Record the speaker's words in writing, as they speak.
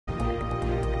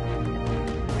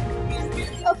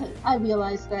Okay, I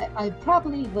realized that I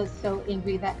probably was so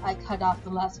angry that I cut off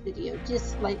the last video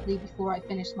just slightly before I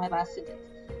finished my last sentence.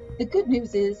 The good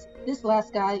news is, this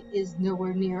last guy is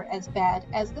nowhere near as bad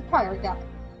as the prior guy.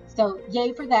 So,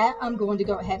 yay for that, I'm going to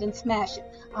go ahead and smash it.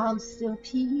 I'm still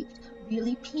peeved,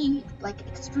 really peeved, like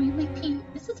extremely peeved.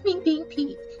 This is me being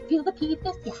peeved. Feel the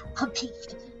peevedness? Yeah, I'm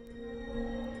peeved.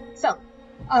 So,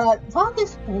 while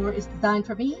this 4 is designed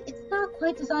for me, it's not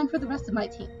quite designed for the rest of my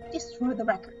team, just for the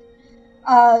record.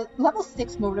 Level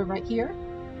 6 motor right here.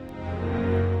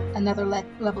 Another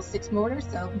level 6 motor,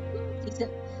 so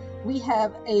decent. We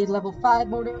have a level 5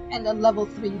 motor and a level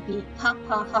 3 beam. Ha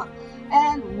ha ha.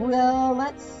 And well,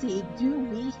 let's see, do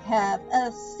we have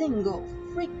a single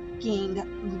freaking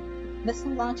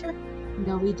missile launcher?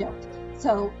 No, we don't.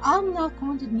 So I'm not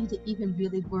going to need to even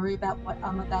really worry about what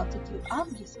I'm about to do.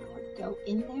 I'm just going to go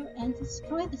in there and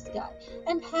destroy this guy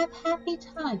and have happy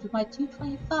times with my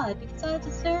 225 because I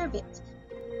deserve it.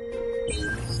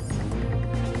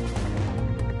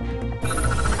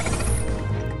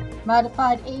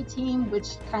 Modified A-team,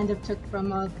 which kind of took from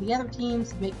the other teams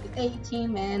to make the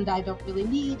A-team, and I don't really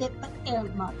need it, but they're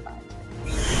modified.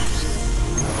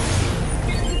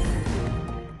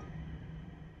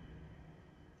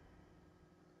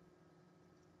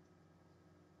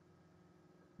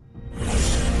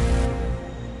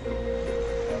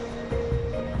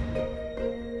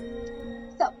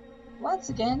 So, once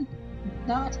again,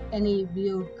 not any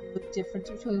real good difference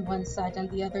between one side and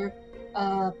the other.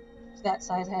 That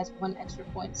side has 1 extra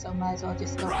point, so might as well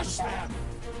just go with that.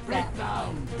 Break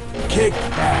down. Kick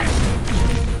back.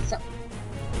 So,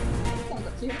 stand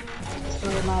up here.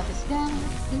 Destroy a lot of this down.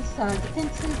 These are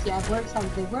defenses. Yeah, it works how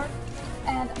they work.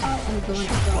 And I am going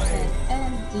to go ahead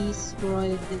and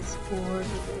destroy this poor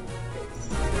little base.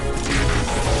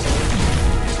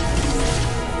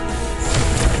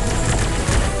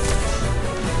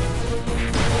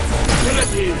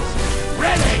 Abilities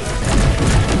ready.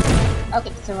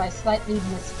 Okay, so I slightly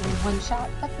missed in 1 shot,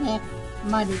 but nah,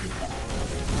 minor detail.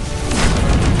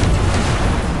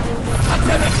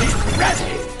 Abilities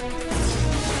ready.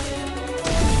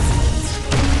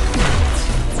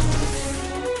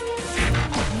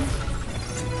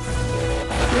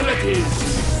 Abilities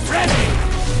ready.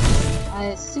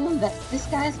 I assume that this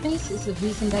guy's base is the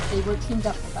reason that they were teamed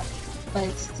up with us, but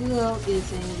it still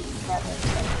is a rather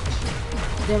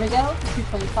challenge. There we go,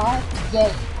 225,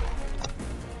 yay!